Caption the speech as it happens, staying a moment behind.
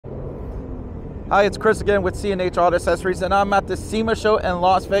Hi, it's Chris again with C&H Auto Accessories, and I'm at the SEMA show in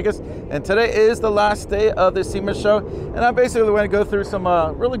Las Vegas, and today is the last day of the SEMA show, and I basically want to go through some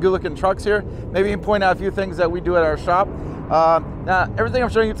really good looking trucks here, maybe point out a few things that we do at our shop. Now, everything I'm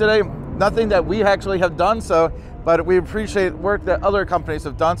showing you today, nothing that we actually have done, but we appreciate work that other companies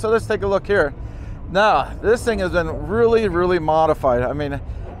have done, so let's take a look here. Now, this thing has been really modified. I mean,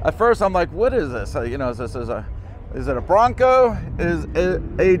 at first I'm like, what is this? Is it a Bronco? Is it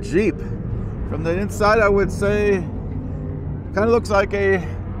a Jeep? From the inside, I would say, kind of looks like a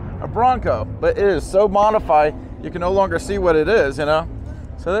Bronco, but it is so modified, you can no longer see what it is, you know?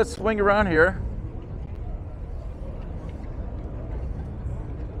 So let's swing around here.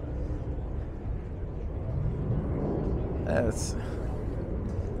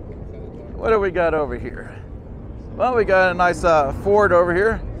 What do we got over here? Well, we got a nice Ford over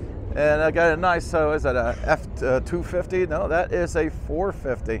here, and I got a nice, is that a F-250? No, that is a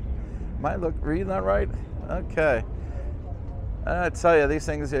 450. Am I reading that right? Okay. I tell you, these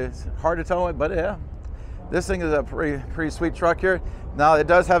things, it's hard to tell, but yeah. This thing is a pretty sweet truck here. Now, it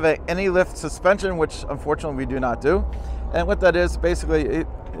does have any lift suspension, which unfortunately we do not do. And what that is, basically,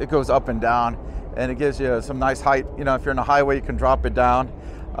 it goes up and down, and it gives you some nice height. You know, if you're on a highway, you can drop it down.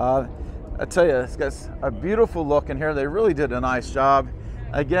 I tell you, it's got a beautiful look in here. They really did a nice job.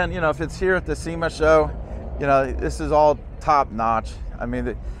 Again, you know, if it's here at the SEMA show, you know, this is all top notch. I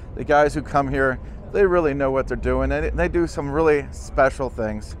mean, the guys who come here, they really know what they're doing, and they do some really special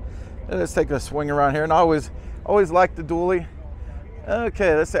things. Let's take a swing around here, and I always like the dually.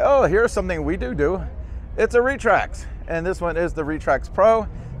 Okay, let's say, oh, here's something we do. It's a Retrax, and this one is the Retrax Pro.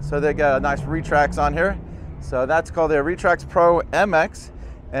 So they got a nice Retrax on here. So that's called the Retrax Pro MX,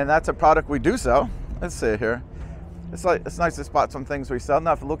 and that's a product we do sell. Let's see here. It's nice to spot some things we sell.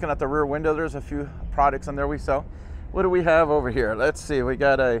 Now, if you're looking at the rear window, there's a few products on there we sell. What do we have over here? Let's see, we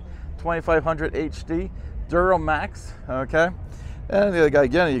got a 2500 HD Duramax, okay? And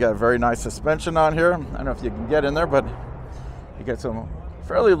again, you got a very nice suspension on here. I don't know if you can get in there, but you get some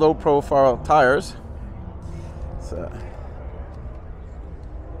fairly low profile tires. So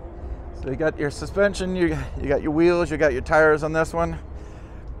you got your suspension, you got your wheels, you got your tires on this one.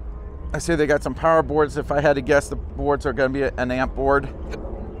 I see they got some power boards. If I had to guess, the boards are gonna be an amp board.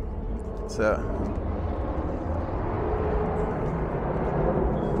 So,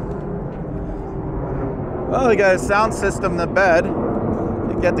 well, we got a sound system in the bed.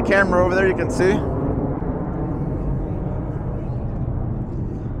 You get the camera over there, you can see.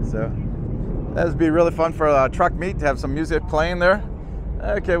 So that would be really fun for a truck meet to have some music playing there.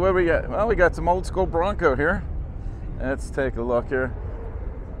 Okay, what do we got? Well, we got some old school Bronco here. Let's take a look here.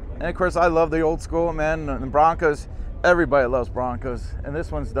 And of course, I love the old school, man. And Broncos, everybody loves Broncos. And this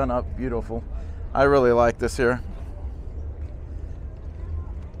one's done up beautiful. I really like this here.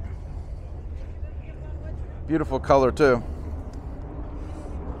 Beautiful color too.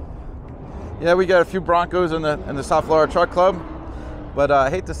 Yeah, we got a few Broncos in the South Florida Truck Club, but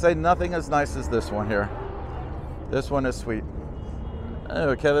I hate to say, nothing as nice as this one here. This one is sweet.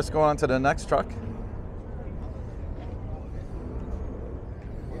 Okay, let's go on to the next truck.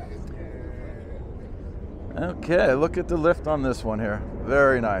 Okay, look at the lift on this one here.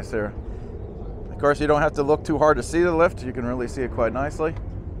 Very nice here. Of course, you don't have to look too hard to see the lift. You can really see it quite nicely.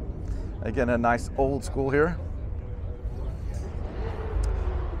 Again, a nice old school here.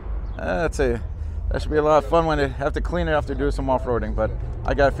 Let's see, that should be a lot of fun when you have to clean it after doing some off-roading, but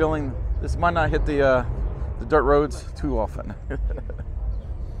I got a feeling this might not hit the dirt roads too often.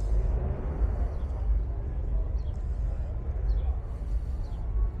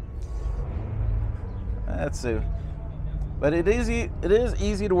 Let's see, but it is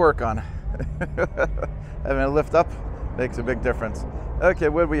easy to work on. Having a lift up makes a big difference. Okay,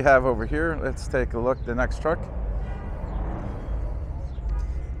 what do we have over here? Let's take a look at the next truck.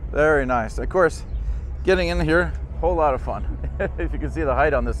 Very nice. Of course, getting in here, whole lot of fun. If you can see the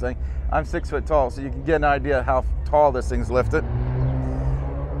height on this thing, I'm 6 foot tall, so you can get an idea how tall this thing's lifted.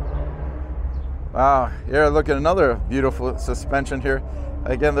 Wow, here, look at another beautiful suspension here.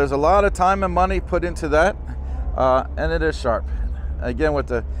 Again, there's a lot of time and money put into that, and it is sharp. Again, with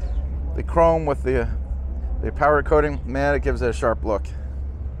the chrome, with the powder coating, man, it gives it a sharp look.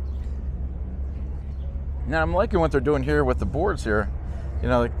 Now, I'm liking what they're doing here with the boards here. You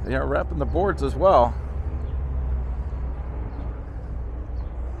know, they're wrapping the boards as well.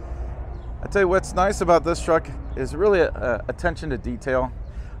 I tell you what's nice about this truck is really attention to detail.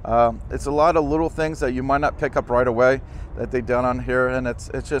 It's a lot of little things that you might not pick up right away that they've done on here, and it's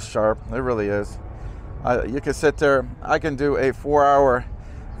just sharp. It really is. You can sit there. I can do a 4-hour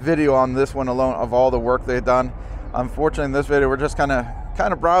video on this one alone of all the work they've done. Unfortunately, in this video, we're just kind of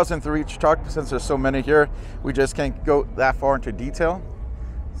kind of browsing through each truck since there's so many here. We just can't go that far into detail.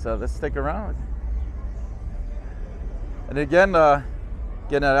 So let's stick around. And again,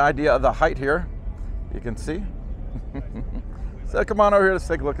 getting an idea of the height here. You can see. So come on over here, let's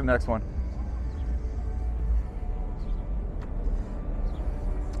take a look at the next one.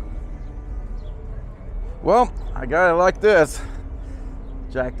 Well, I gotta like this.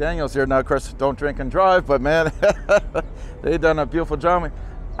 Jack Daniels here. Now, of course, don't drink and drive, but man, they've done a beautiful job.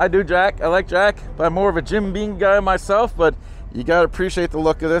 I do Jack, I like Jack, but I'm more of a Jim Beam guy myself, but you gotta appreciate the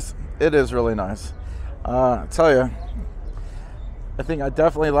look of this. It is really nice. I tell you, I think I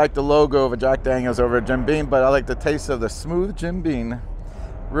definitely like the logo of a Jack Daniels over a Jim Beam, but I like the taste of the smooth Jim Beam.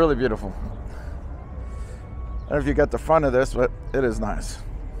 Really beautiful. I don't know if you got the front of this, but it is nice.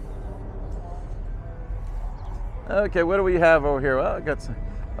 Okay, what do we have over here? Well, I got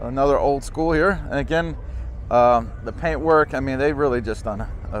another old school here. And again, the paint work, I mean, they've really just done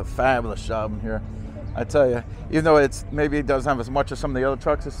a fabulous job in here. I tell you, even though maybe it doesn't have as much as some of the other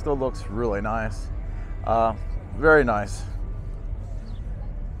trucks, it still looks really nice. Very nice.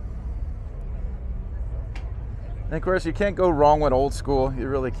 And of course, you can't go wrong with old school. You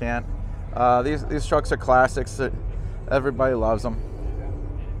really can't. These trucks are classics. Everybody loves them.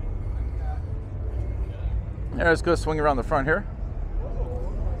 Here, let's go swing around the front here.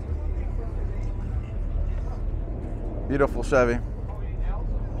 Beautiful Chevy.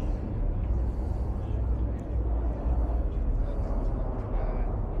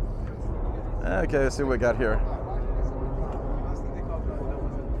 Okay, let's see what we got here.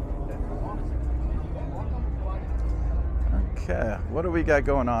 Okay, what do we got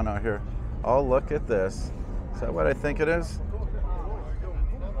going on out here? Oh, look at this. Is that what I think it is?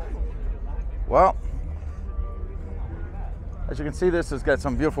 Well, as you can see, this has got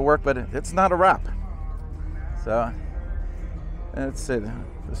some beautiful work, but it's not a wrap. So, let's see,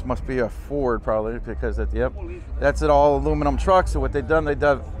 this must be a Ford probably, because yep, that's an all aluminum truck. So what they've done,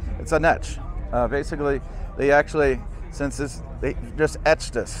 it's an etch. Basically, they actually, they just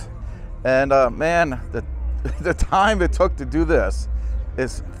etched this. And man, the time it took to do this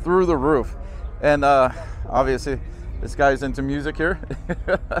is through the roof. And obviously, this guy's into music here.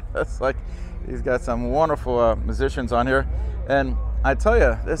 It's like he's got some wonderful musicians on here. And I tell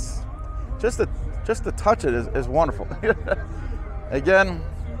you, this just to touch it is wonderful. Again,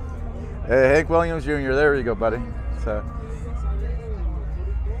 hey, Hank Williams Jr. There you go, buddy. So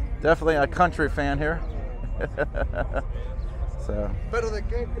definitely a country fan here. So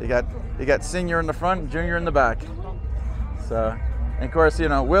you got senior in the front, junior in the back. So, and of course,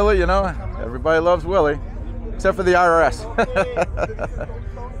 Willie. Everybody loves Willie, except for the IRS.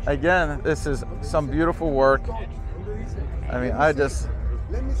 Again, this is some beautiful work. I mean,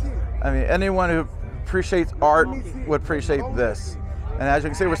 anyone who appreciates art would appreciate this. And as you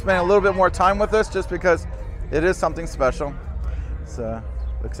can see, we're spending a little bit more time with this just because it is something special. So,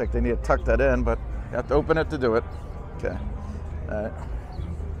 looks like they need to tuck that in, but you have to open it to do it. Okay. All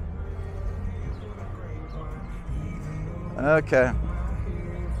right. Okay.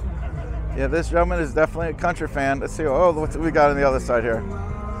 Yeah, this gentleman is definitely a country fan. Let's see. Oh, what we got on the other side here.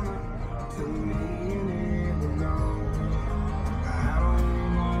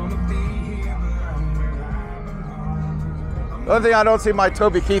 The only thing I don't see my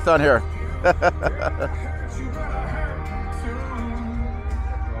Toby Keith on here.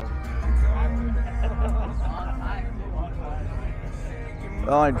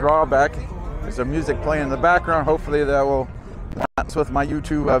 The only drawback is the music playing in the background. Hopefully that will match with my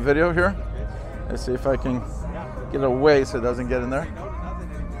YouTube video here. Let's see if I can get it away so it doesn't get in there.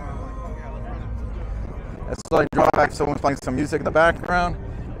 That's the only drawback. If someone's playing some music in the background,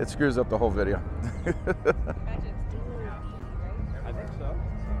 it screws up the whole video.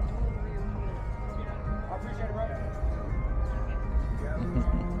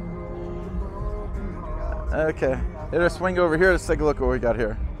 Okay, let's swing over here. Let's take a look at what we got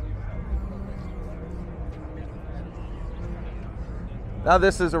here. Now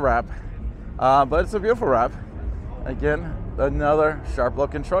this is a wrap, but it's a beautiful wrap. Again, another sharp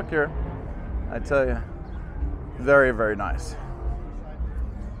looking truck here. I tell you, very, very nice.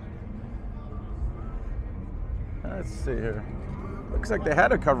 Let's see here. Looks like they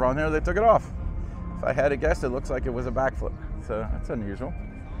had a cover on there. They took it off. If I had to guess, it looks like it was a backflip. So that's unusual.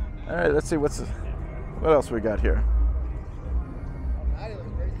 All right, let's see what else we got here.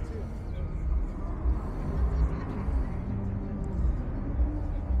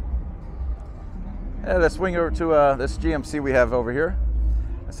 Yeah, let's swing over to this GMC we have over here.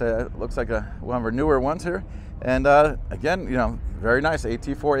 I say it looks like one of our newer ones here. And again, very nice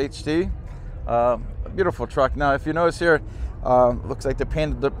AT4 HT. A beautiful truck. Now, if you notice here, Looks like they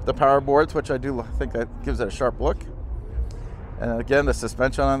painted the power boards, which I do think that gives it a sharp look. And again, the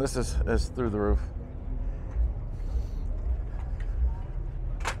suspension on this is through the roof.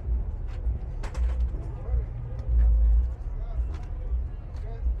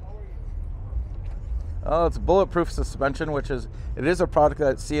 Oh, it's bulletproof suspension, which is a product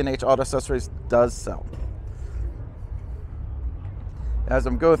that C&H Auto Accessories does sell. As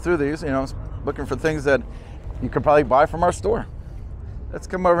I'm going through these, I'm looking for things that you could probably buy from our store. Let's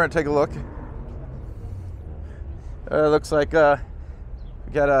come over and take a look. Looks like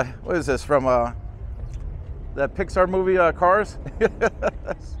we got a, what is this, from that Pixar movie, Cars?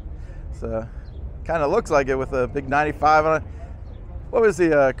 So, kind of looks like it with a big 95 on it. What was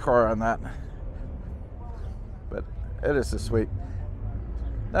the car on that? But it is just sweet.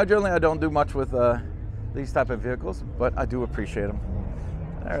 Now, generally I don't do much with these type of vehicles, but I do appreciate them.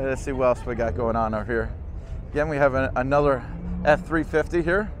 All right, let's see what else we got going on over here. Again, we have another F350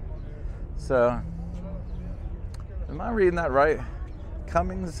 here. So, am I reading that right?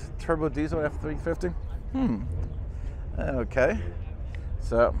 Cummins turbo diesel F350? Okay.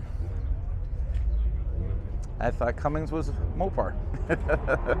 So, I thought Cummins was Mopar.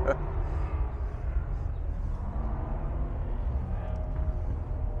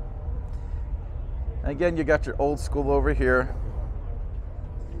 Again, you got your old school over here.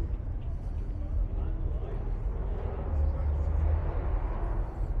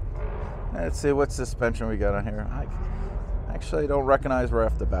 Let's see what suspension we got on here. I actually don't recognize right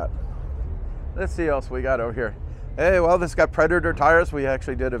off the bat. Let's see what else we got over here. Hey, well, this got Predator tires. We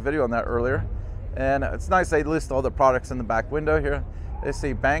actually did a video on that earlier. And it's nice they list all the products in the back window here. They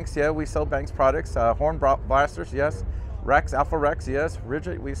see Banks, yeah, we sell Banks products. Horn blasters, yes. Rex, Alpha Rex, yes.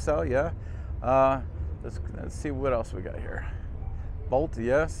 Rigid, we sell, yeah. Let's see what else we got here. Bolt,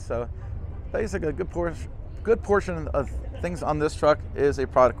 yes. So basically a good portion of things on this truck is a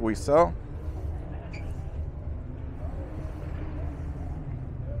product we sell.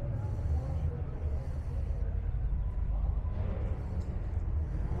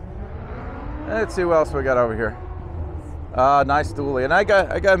 Let's see what else we got over here. Nice dually, and I got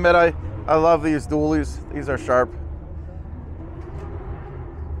to admit, I love these dualies. These are sharp.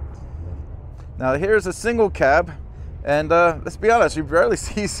 Now here's a single cab, and let's be honest, you barely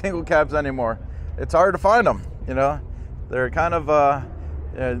see single cabs anymore. It's hard to find them. They're kind of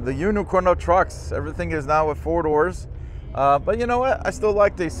the unicorn of trucks. Everything is now with 4 doors, but you know what? I still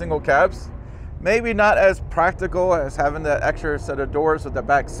like these single cabs. Maybe not as practical as having that extra set of doors with the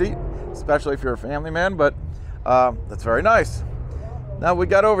back seat, especially if you're a family man, but that's very nice. Now we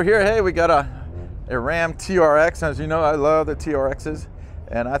got over here, hey, we got a Ram TRX. As you know, I love the TRXs,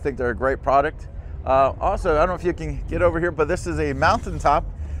 and I think they're a great product. Also, I don't know if you can get over here, but this is a Mountaintop,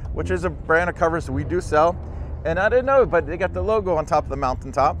 which is a brand of covers we do sell. And I didn't know, but they got the logo on top of the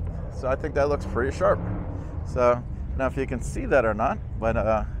Mountaintop, so I think that looks pretty sharp. So, I don't know if you can see that or not,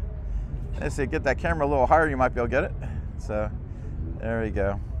 but let's see, get that camera a little higher, you might be able to get it. So, there we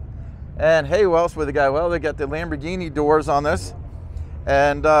go. And hey, what else with the guy? Well, they got the Lamborghini doors on this.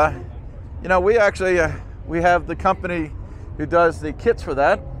 And, we actually, we have the company who does the kits for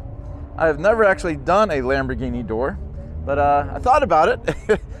that. I've never actually done a Lamborghini door, but I thought about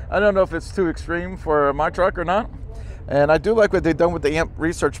it. I don't know if it's too extreme for my truck or not. And I do like what they've done with the amp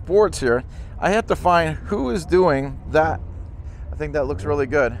research boards here. I have to find who is doing that. I think that looks really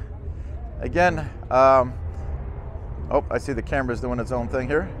good. Again, oh, I see the camera's doing its own thing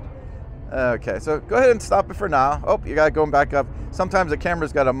here. Okay, so go ahead and stop it for now. Oh, you got it going back up. Sometimes the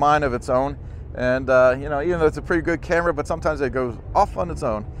camera's got a mind of its own. And, even though it's a pretty good camera, but sometimes it goes off on its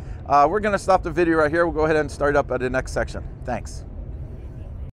own. We're going to stop the video right here. We'll go ahead and start up at the next section. Thanks.